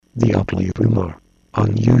The Ugly Rumor.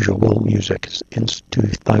 Unusual music since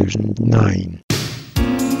 2009.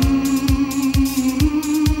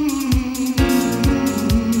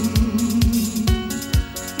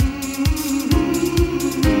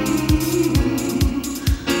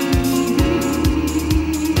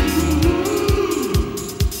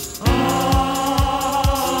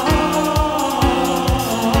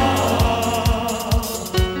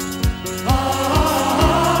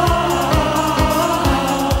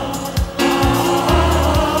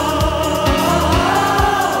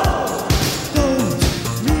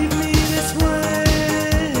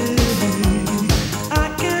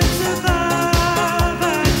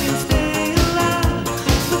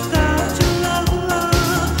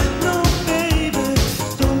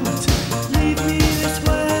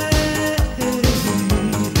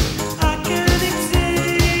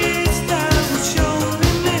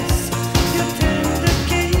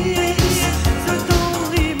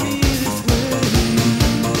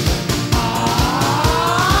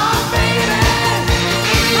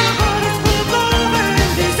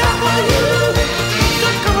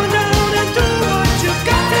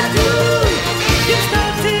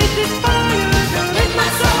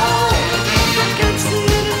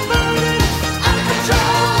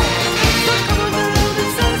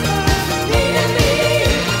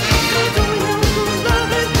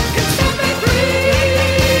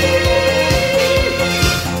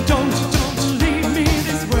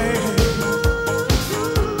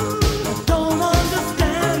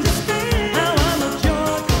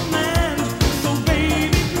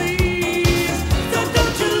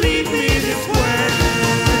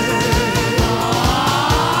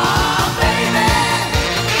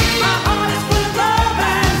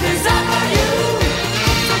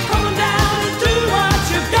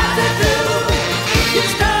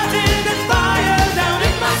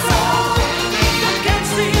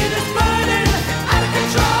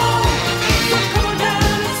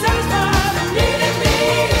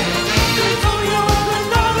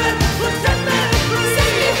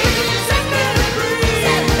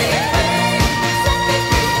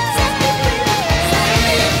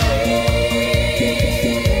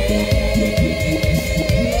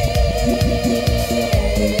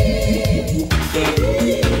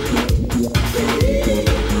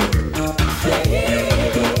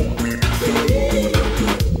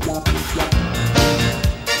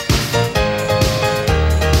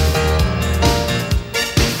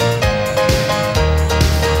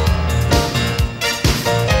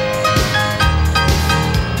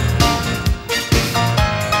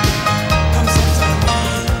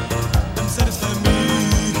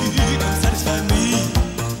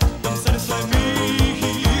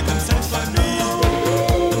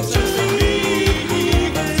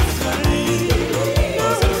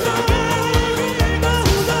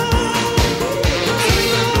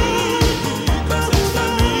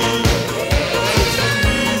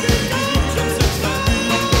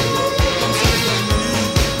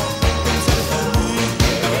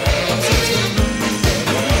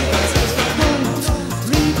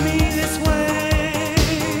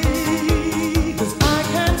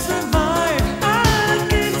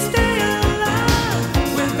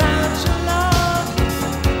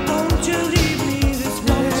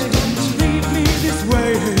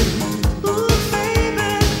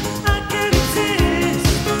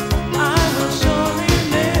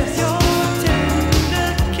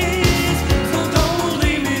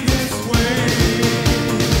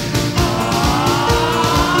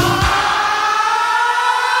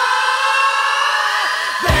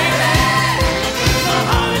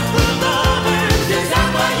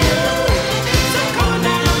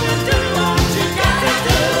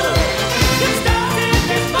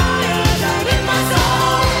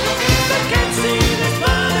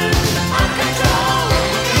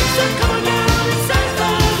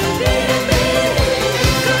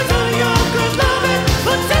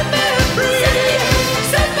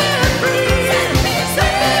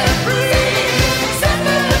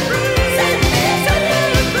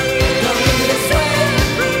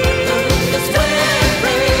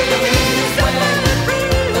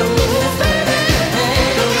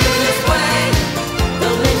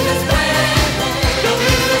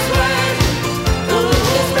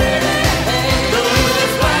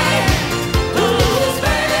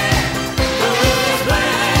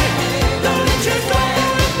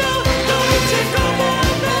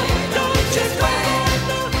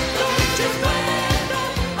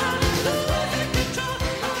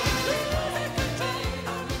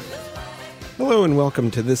 Hello and welcome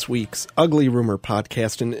to this week's Ugly Rumor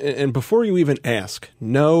podcast. And before you even ask,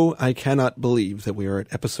 no, I cannot believe that we are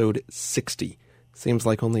at episode 60. Seems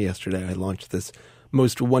like only yesterday I launched this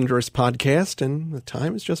most wondrous podcast, and the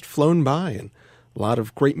time has just flown by, and a lot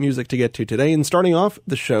of great music to get to today. And starting off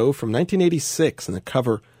the show from 1986 and the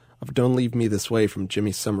cover of Don't Leave Me This Way from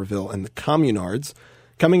Jimmy Somerville and the Communards.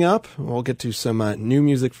 Coming up, we'll get to some new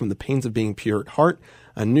music from the Pains of Being Pure at Heart,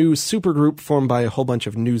 a new supergroup formed by a whole bunch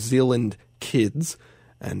of New Zealand kids,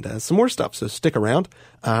 and some more stuff, so stick around.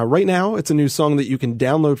 Right now, it's a new song that you can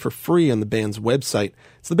download for free on the band's website.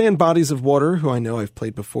 It's the band Bodies of Water, who I know I've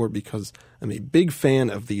played before because I'm a big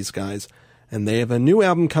fan of these guys, and they have a new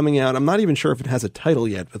album coming out. I'm not even sure if it has a title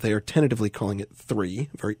yet, but they are tentatively calling it 3,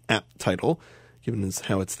 a very apt title, given as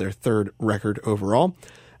how it's their third record overall.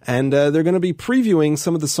 And they're going to be previewing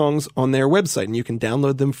some of the songs on their website, and you can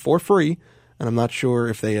download them for free. And I'm not sure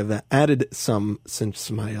if they have added some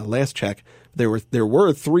since my last check. There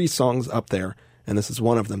were 3 songs up there, and this is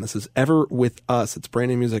one of them. This is Ever With Us. It's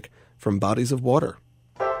brand new music from Bodies of Water.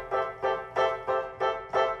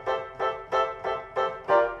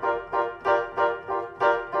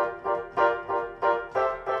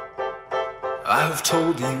 I have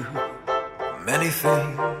told you many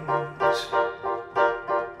things.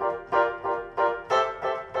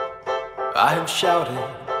 I have shouted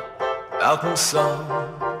out in song.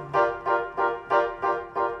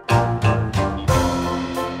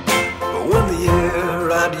 But when the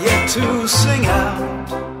air I'd yet to sing out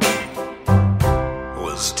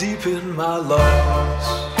was deep in my lungs,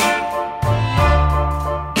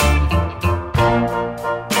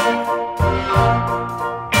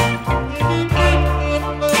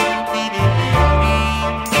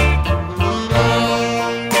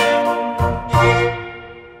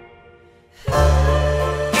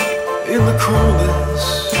 in the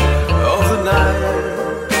coolness of the night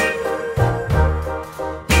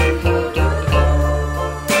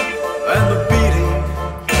and the beating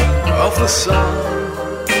of the sun,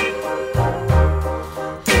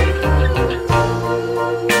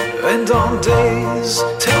 and on days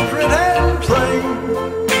temperate and plain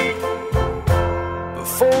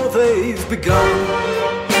before they've begun,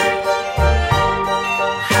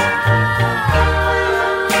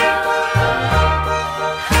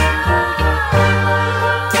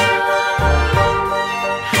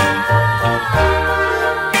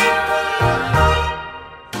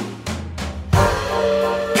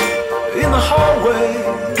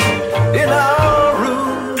 in our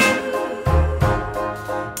room,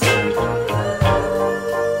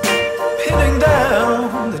 pinning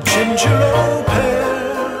down the ginger old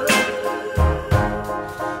pear,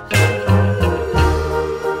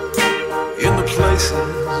 in the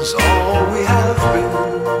places all we have been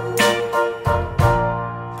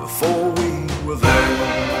before we were there.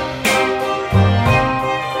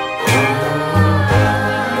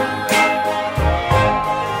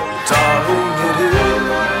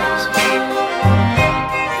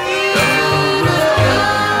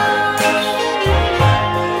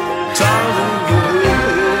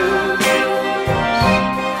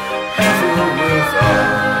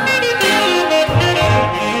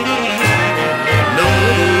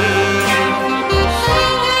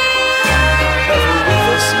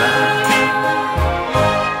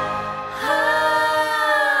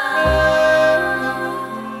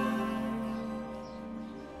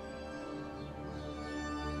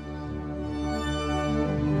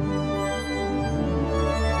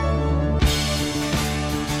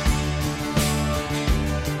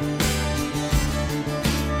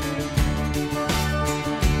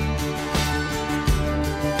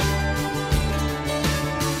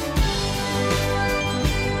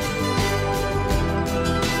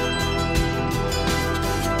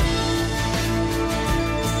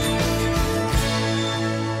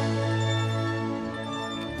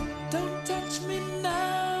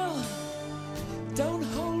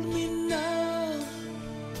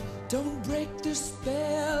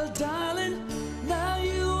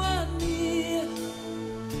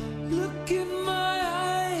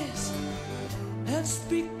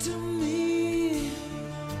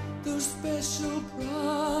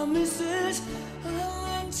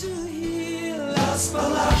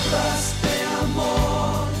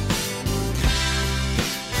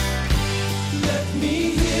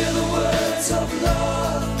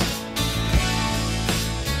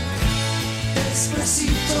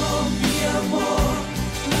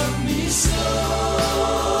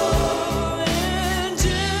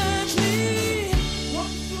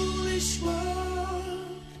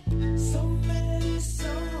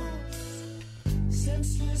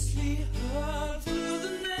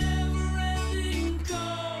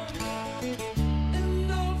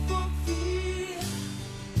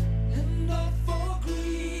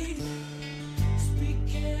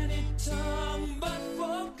 But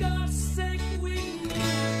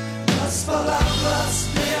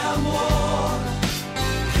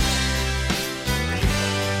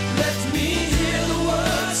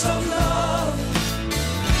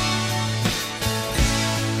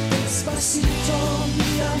Despacito,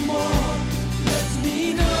 mi amor, let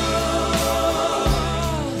me know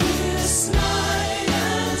this night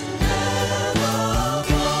and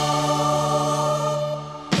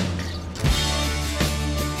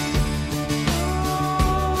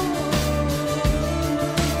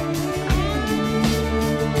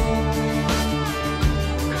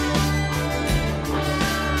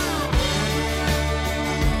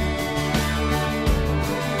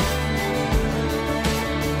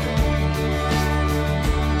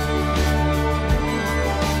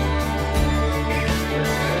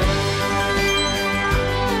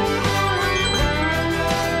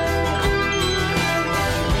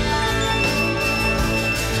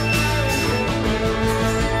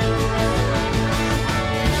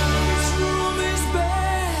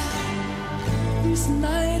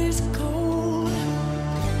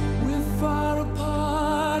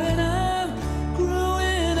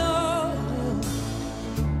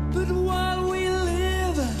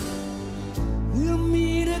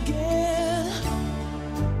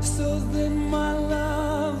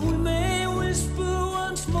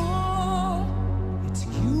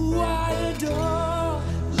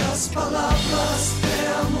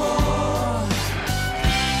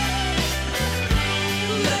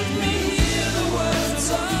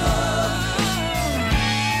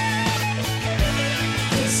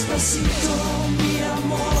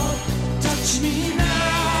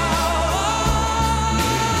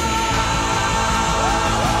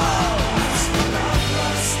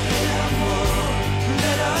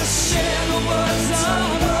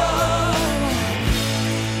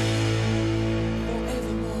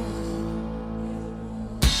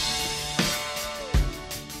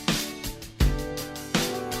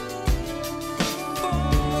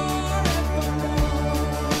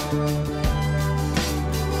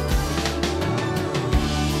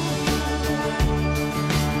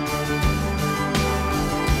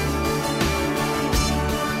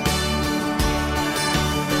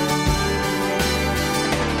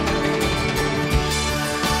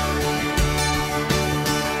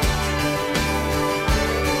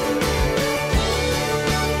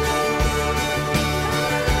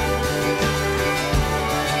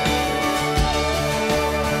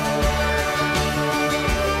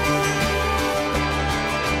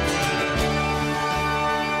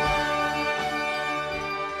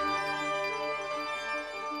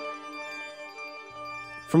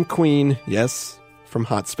From Queen, yes, from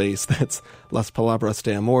Hot Space, that's Las Palabras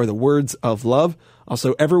de Amor, the words of love.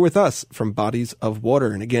 Also, Ever With Us from Bodies of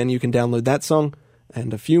Water. And again, you can download that song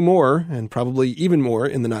and a few more, and probably even more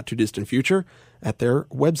in the not-too-distant future, at their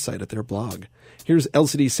website, at their blog. Here's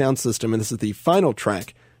LCD SoundSystem, and this is the final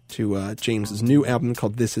track to James's new album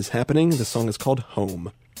called This Is Happening. The song is called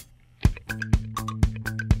Home.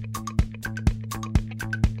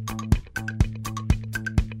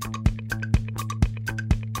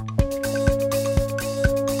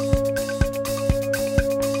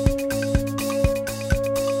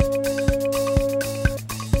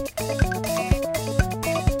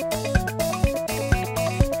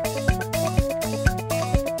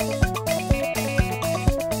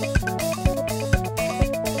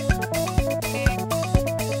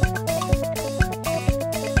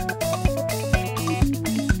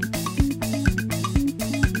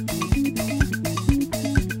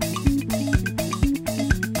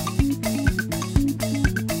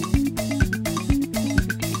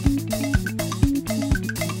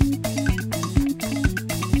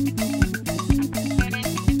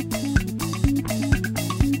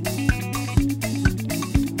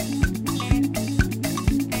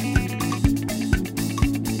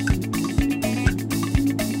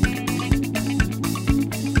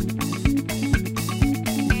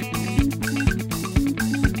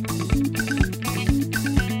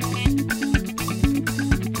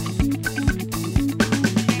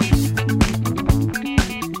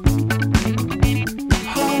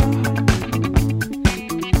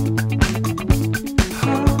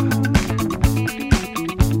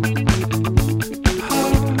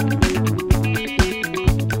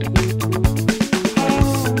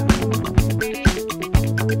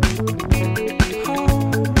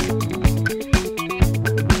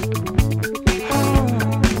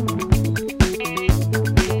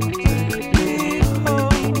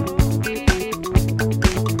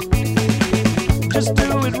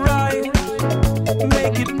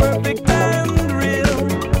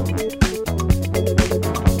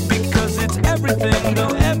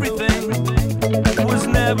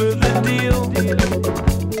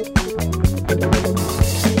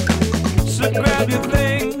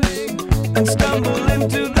 stumble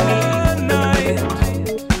into the night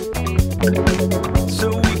so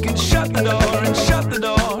we can shut the door and shut the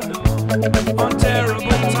door on terrible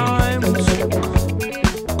times.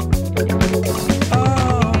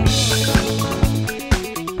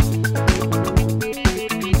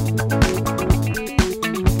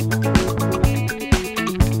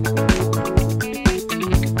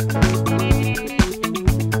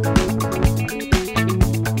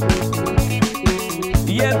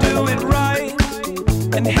 Yeah, do it right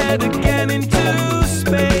and head again into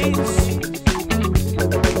space,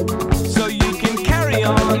 so you can carry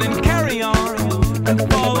on and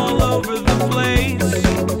fall all over the place.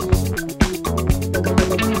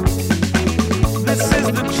 This is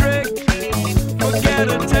the trick, forget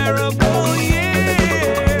a terrible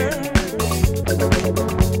year,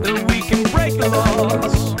 that we can break the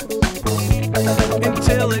laws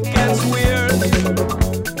until it gets weird.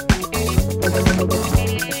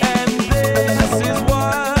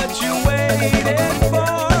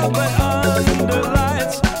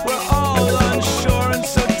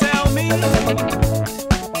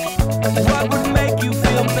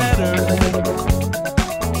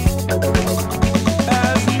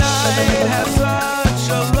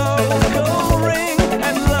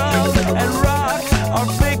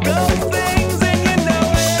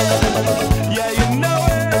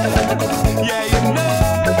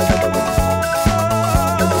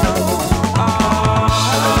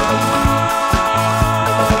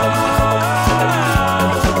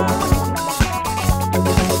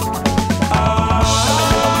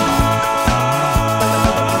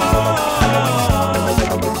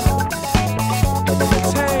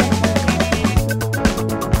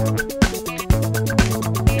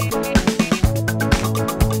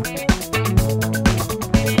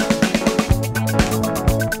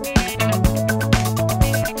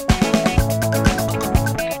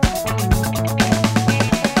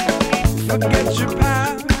 Forget your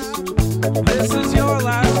past, this is your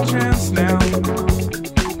last chance now,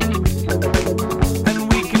 and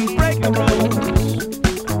we can break the rules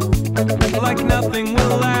like nothing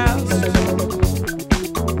will last.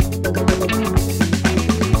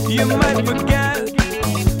 You might forget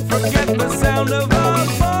the sound of our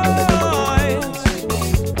voice.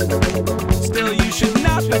 Still you should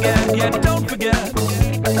not forget, yet don't forget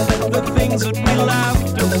the things that we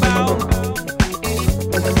laughed about.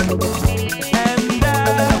 And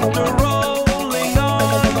after rolling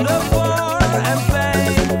on the floor, and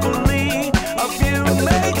thankfully a few,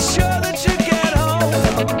 make sure that you get home,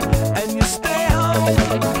 and you stay home,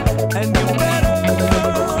 and you better,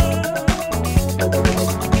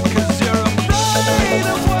 'cause you're afraid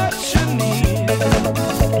of what you need.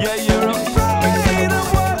 Yeah, you're afraid of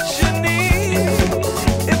what you need.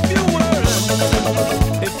 If you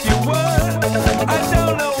were, I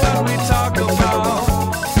don't know what we talk about.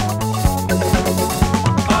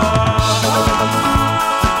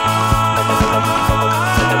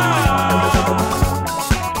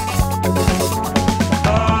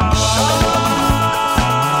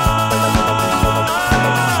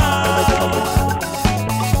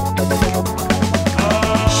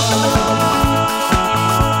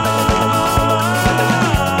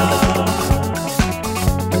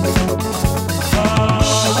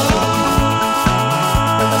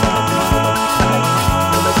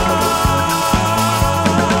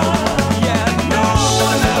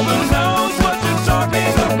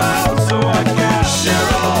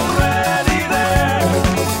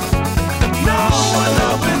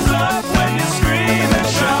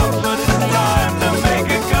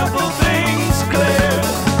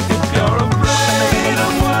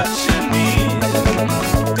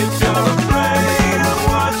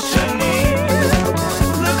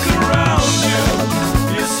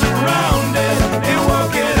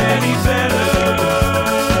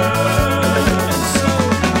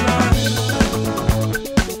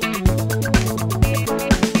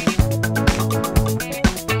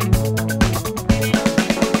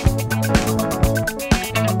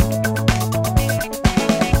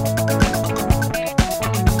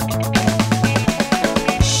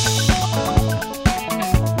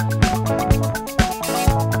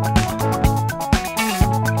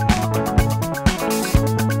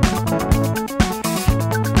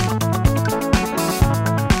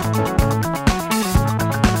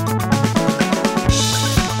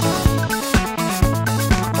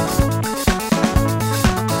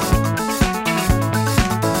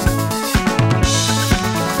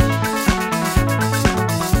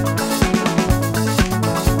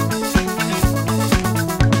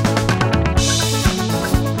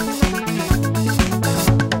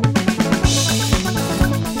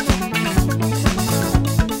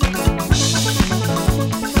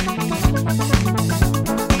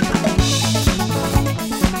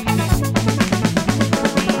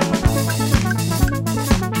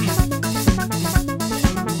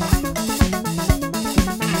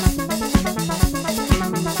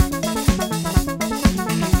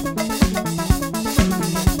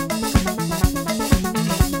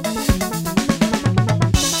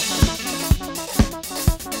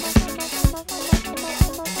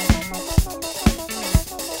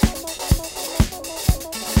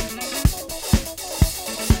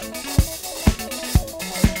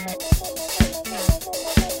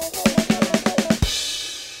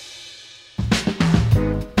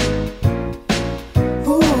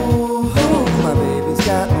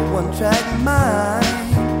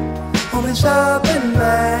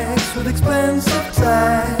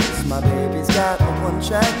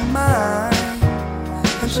 one-track mind,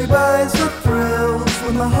 and she buys her thrills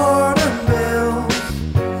with my heart and bills.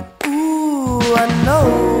 Ooh, I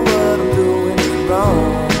know what I'm doing is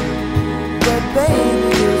wrong, but baby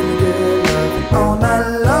gives me good love all night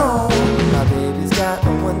long. My baby's got a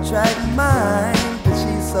one-track mind, but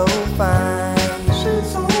she's so fine.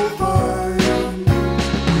 She's so fine.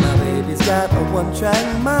 My baby's got a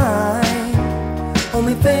one-track mind.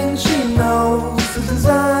 Only thing she knows is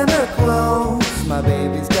designer clothes. My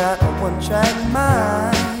baby's got a one-track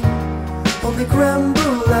mind. Only creme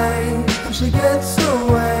brulee when she gets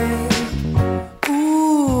away.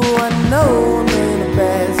 Ooh, I know I'm in a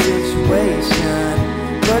bad situation,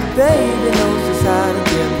 but baby knows just how to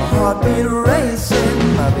get my heartbeat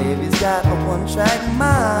racing. My baby's got a one-track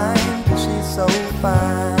mind, but she's so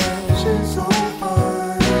fine. She's so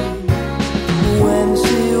fine. When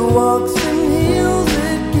she walks in heels,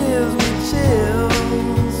 it gives me chills.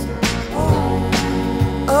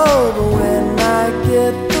 Oh, but when I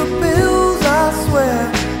get the bills, I swear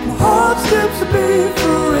my heart skips a beat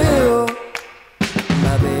for real.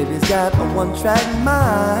 My baby's got a one-track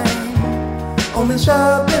mind. Only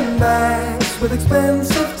shopping bags with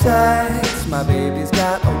expensive tags. My baby's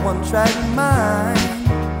got a one-track mind,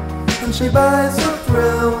 and she buys her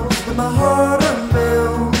thrills with my heart and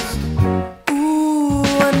bills. Ooh,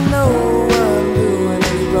 I know what I'm doing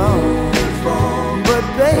is wrong, but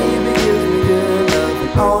baby gives me good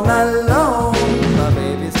love all night long. My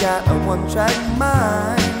baby's got a one-track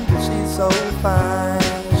mind, but she's so fine.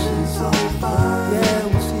 She's so fine. Yeah,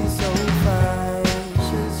 well, she's so fine.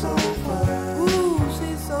 She's so fine. Ooh,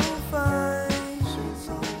 she's so fine. She's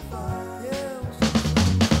so fine. Yeah, well, she's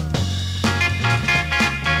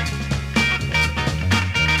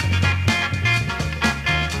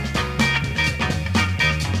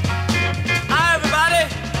Hi, everybody.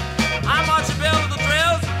 I'm Archie Bell of the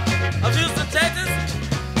Trails of Houston, Texas.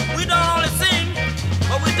 We don't only sing,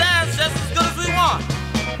 but we dance just as good as we want.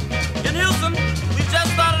 In Houston, we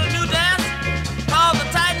just started a new dance called the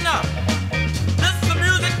Tighten Up. This is the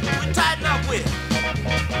music we tighten up with.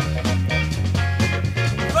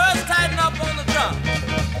 First, tighten up on the drum.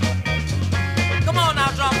 Come on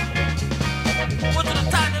now, drum. I want you to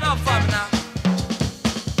tighten it up for me now.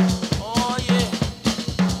 Oh, yeah.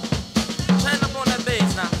 Tighten up on that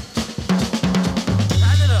bass now.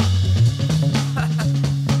 Tighten it up.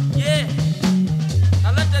 Yeah.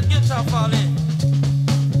 Now let that guitar fall in.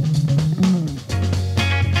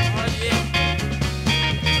 Oh, yeah.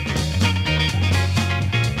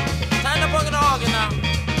 Tighten up on the organ now.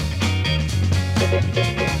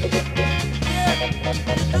 Yeah.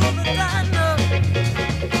 You do the tighten up.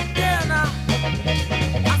 Yeah, now.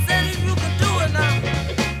 I said if you can do it now,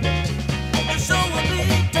 you sure will be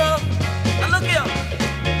tough. Now look here.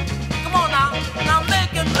 Come on now. Now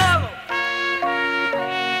make it mellow.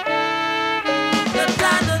 Let's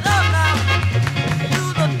tighten it up now. Do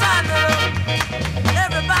the tighten it up.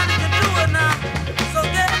 Everybody can do it now. So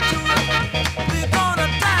get to it. We're gonna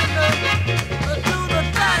tighten up. Do the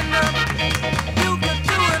tighten up. You can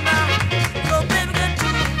do it now. So baby get to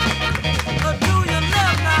it. Do your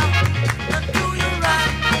left now. Do your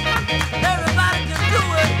right. Everybody can do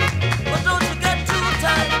it. But don't you get too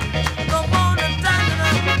tight. Come on and tighten it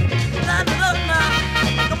up. Tighten it up now.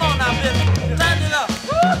 Come on now, baby. Tighten it up.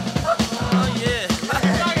 Oh yeah.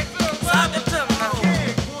 Sock it to me now.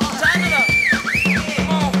 Tighten it up. Come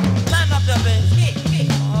on. Tighten up there, baby.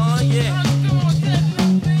 Oh yeah.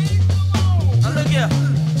 Now look here.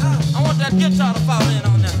 I want that guitar to fall in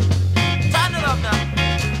on that. Tighten it up now.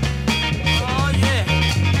 Oh yeah.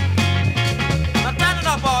 Now tighten it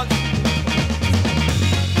up, Barb.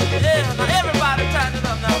 Yeah, now everybody tighten it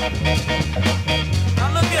up now. Now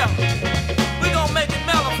look here. We gonna make it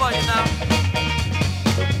mellow for you now.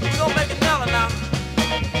 We gonna make it mellow now.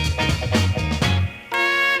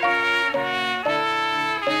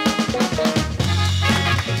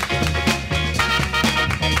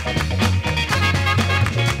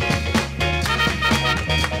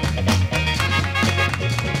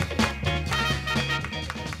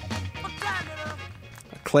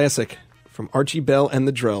 Classic from Archie Bell and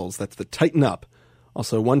the Drills. That's the Tighten Up.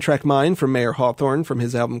 Also, One Track Mind from Mayer Hawthorne from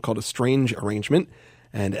his album called A Strange Arrangement.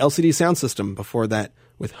 And LCD SoundSystem before that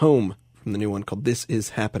with Home from the new one called This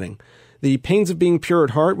Is Happening. The Pains of Being Pure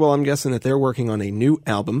at Heart, well, I'm guessing that they're working on a new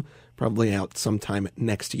album, probably out sometime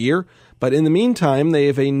next year. But in the meantime, they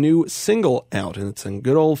have a new single out, and it's a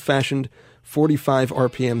good old-fashioned 45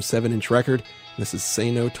 RPM 7-inch record. This is Say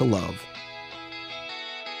No to Love.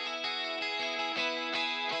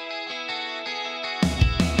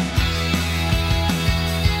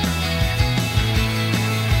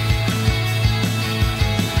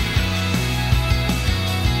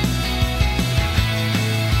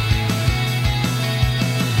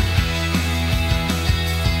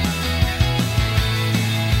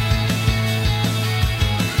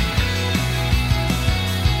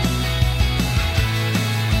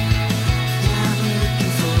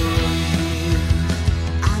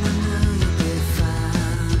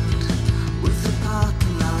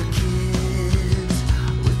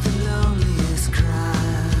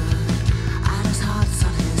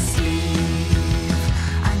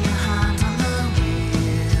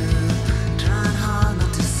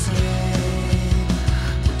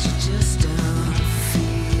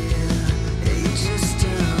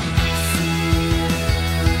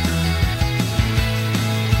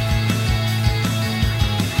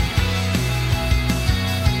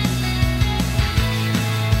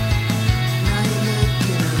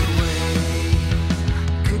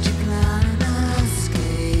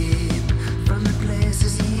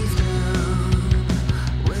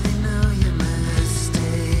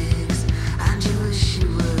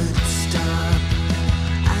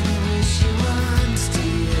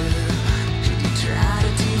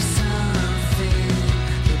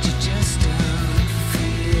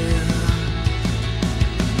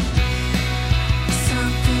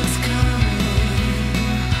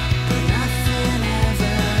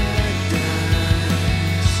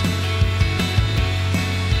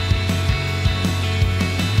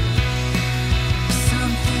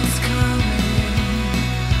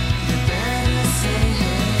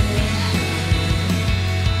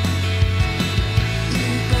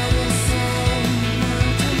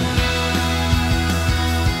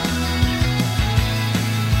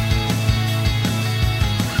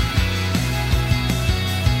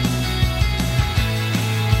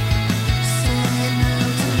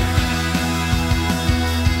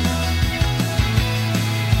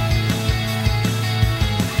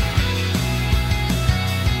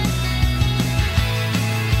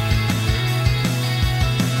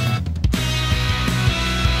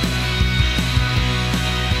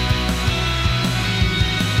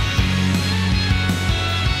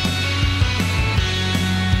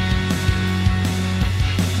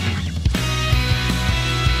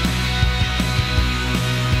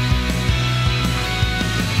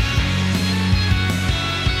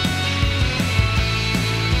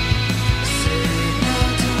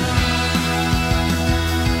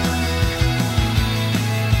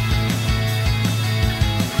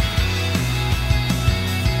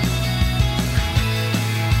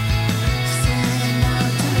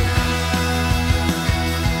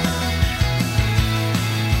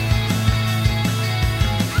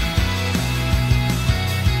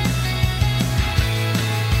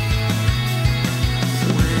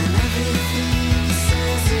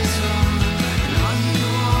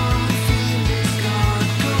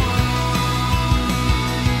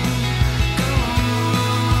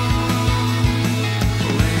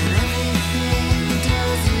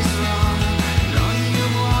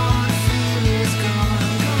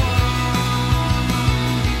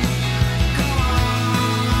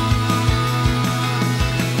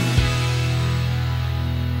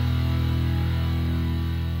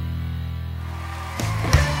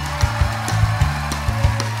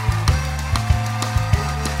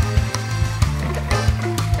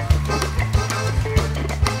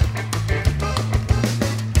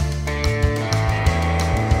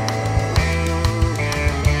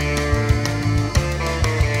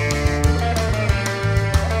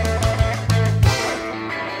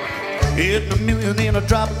 getting $1 million in a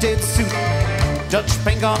drop-dead suit. Dutch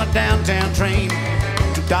spank on a downtown train.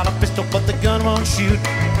 $2 pistol, but the gun won't shoot.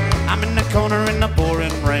 I'm in the corner in the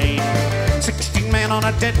pouring rain. 16 man on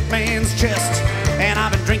a dead man's chest, and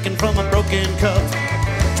I've been drinking from a broken cup.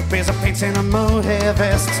 2 pairs of pants and a mohair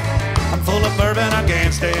vest. I'm full of bourbon, I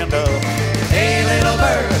can't stand up. Hey, little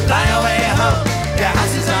bird, fly away home. Your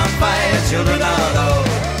house is on fire, children all over.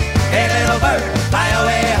 Hey, little bird, fly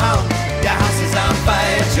away home. Your house is on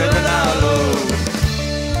fire, children all over.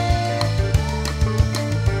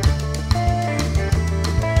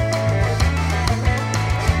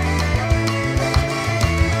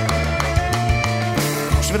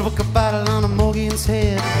 She's been a a bottle on a Morgan's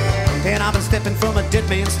head, and I've been stepping from a dead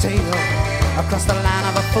man's tail across the line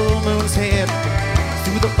of a full moon's head,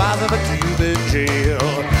 through the bars of a Cuban jail.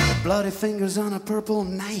 Bloody fingers on a purple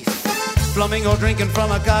knife, flamingo drinking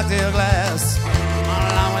from a cocktail glass,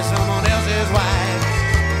 along with someone else's wife.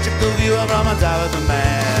 Check the view from the top of the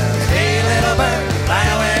mast. Hey, little bird, fly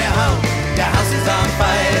away home. Your house is on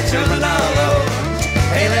fire, children all over.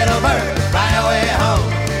 Hey, little bird, fly away home.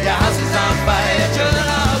 Your house is on fire, children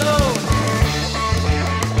all over.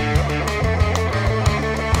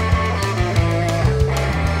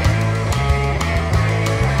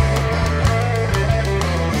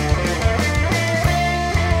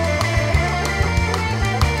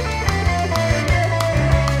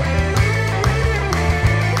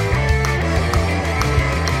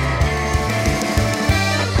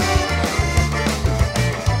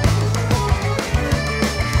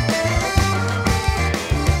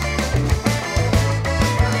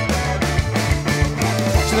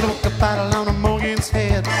 Bottle on a Morgan's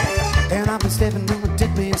head, and I've been stepping on a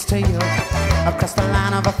dead man's tail across the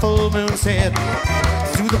line of a full moon's head,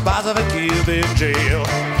 through the bars of a Cuban jail.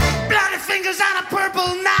 Bloody fingers on a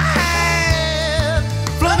purple knife,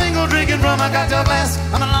 flamingo drinking from a cocktail glass,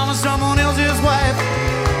 I'm along with someone else's wife.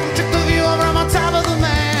 Check the view from on top of the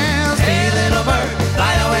mast. Hey, little bird,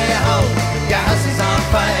 fly away home. Your house is on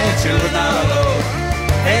fire, children all over.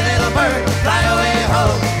 Hey, little bird, fly away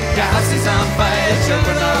home. Your house is on fire,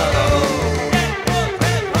 children all over.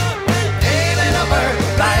 Hey, little bird,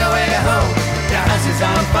 fly away home. Your house is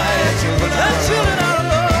on fire, children all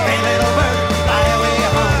over. Hey, little bird, fly away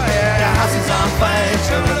home. Your house is on fire,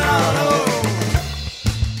 children all over.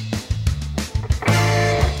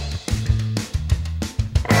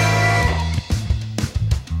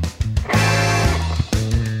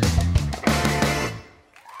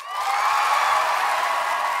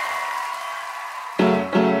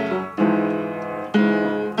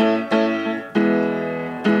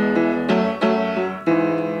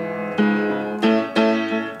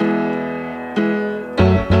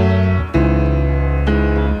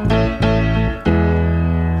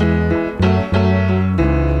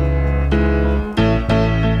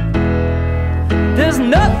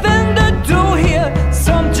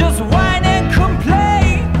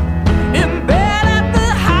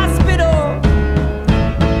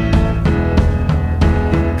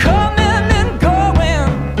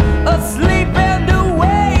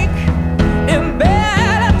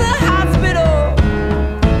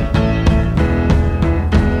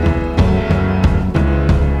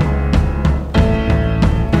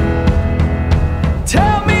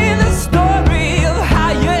 Tell me the story of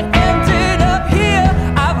how you ended up here.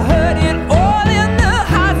 I've heard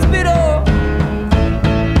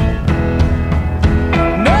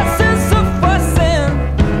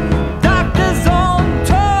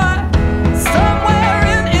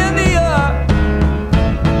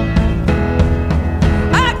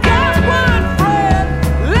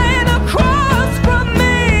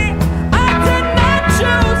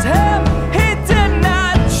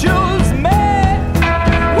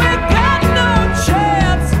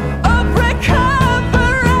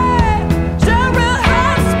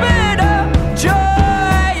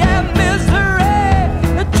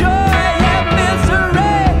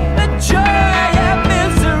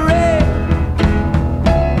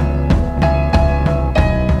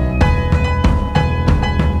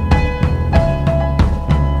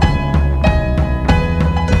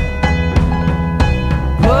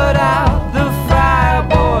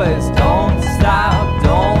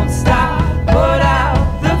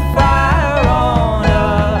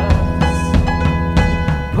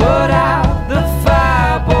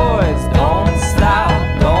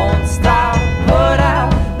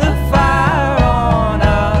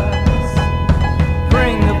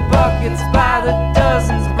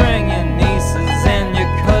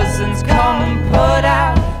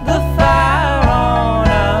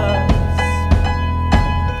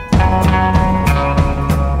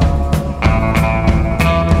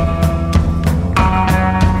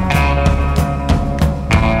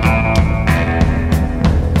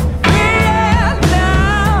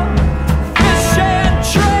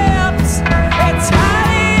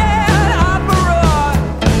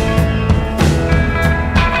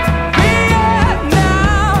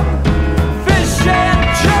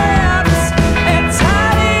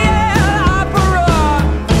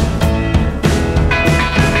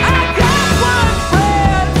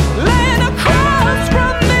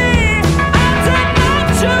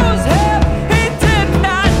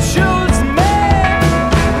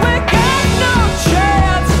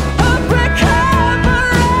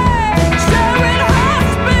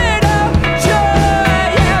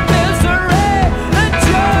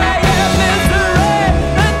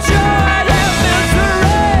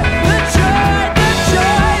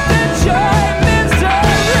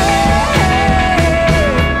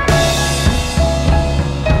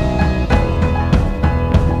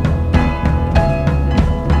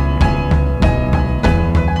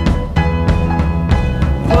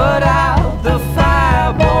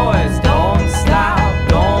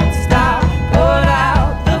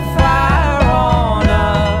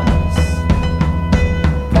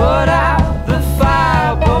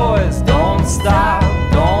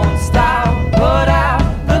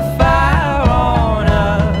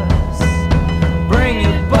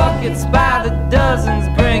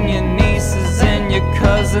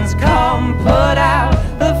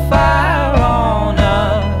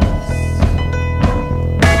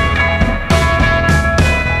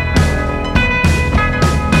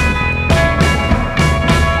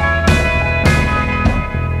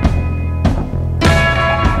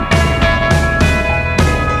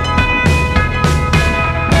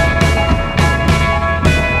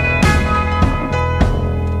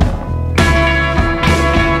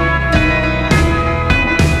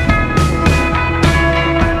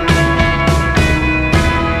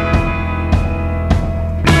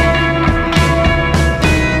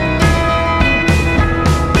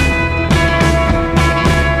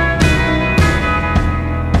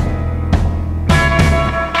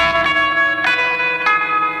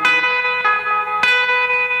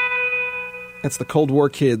That's the Cold War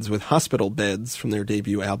Kids with Hospital Beds from their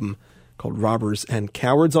debut album called Robbers and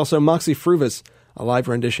Cowards. Also, Moxie Fruvis, a live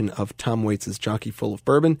rendition of Tom Waits' Jockey Full of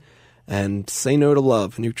Bourbon, and Say No to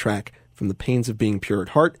Love, a new track from The Pains of Being Pure at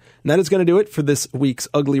Heart. And that is going to do it for this week's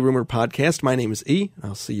Ugly Rumor podcast. My name is E.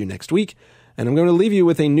 I'll see you next week. And I'm going to leave you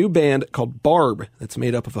with a new band called Barb that's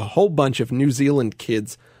made up of a whole bunch of New Zealand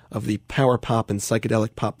kids of the power pop and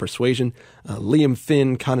psychedelic pop persuasion. Liam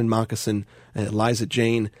Finn, Conan Moccasin, Eliza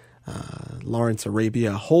Jane, Lawrence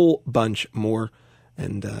Arabia, a whole bunch more.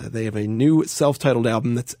 And they have a new self-titled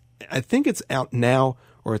album that's, I think it's out now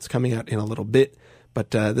or it's coming out in a little bit.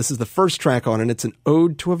 But this is the first track on it. It's an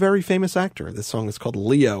ode to a very famous actor. This song is called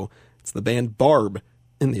Leo. It's the band Barb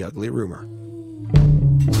in The Ugly Rumor.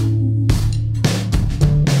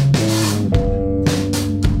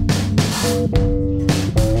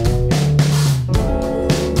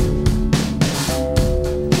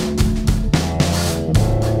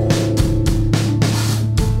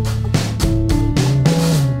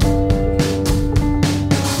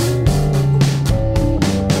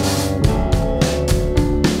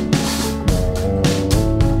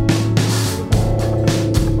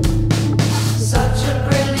 Such a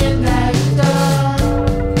brilliant actor.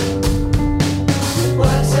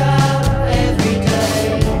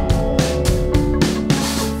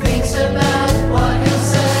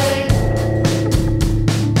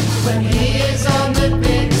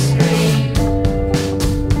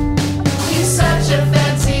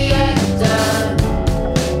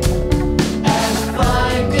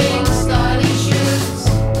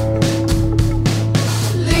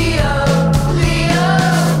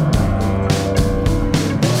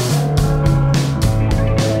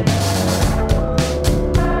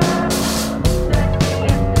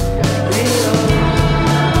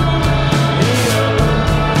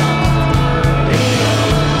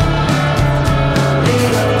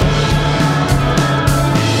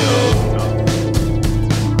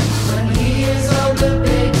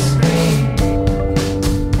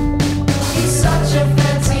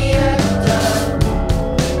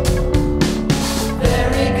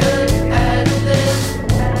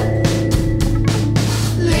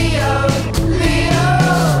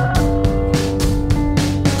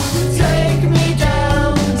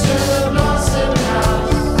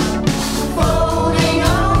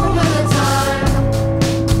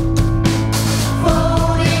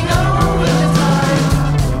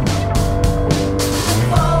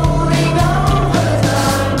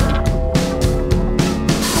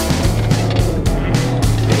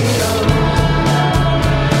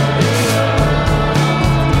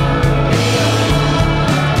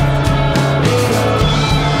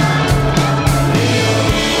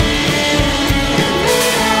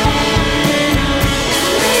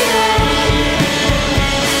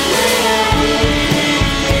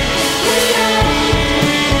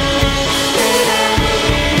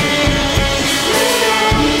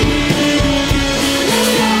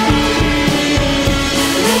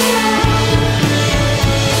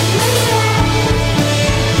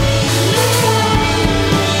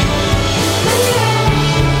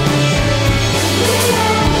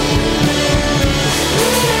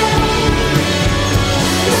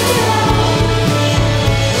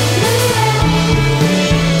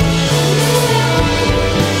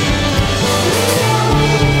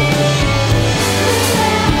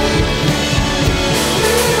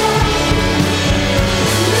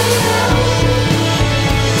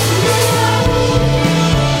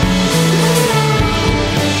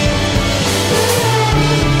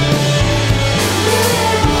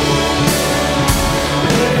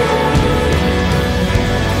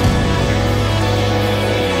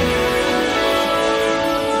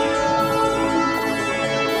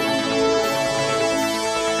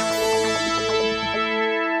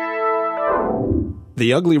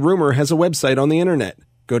 The Ugly Rumor has a website on the internet.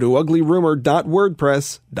 Go to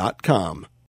uglyrumor.wordpress.com.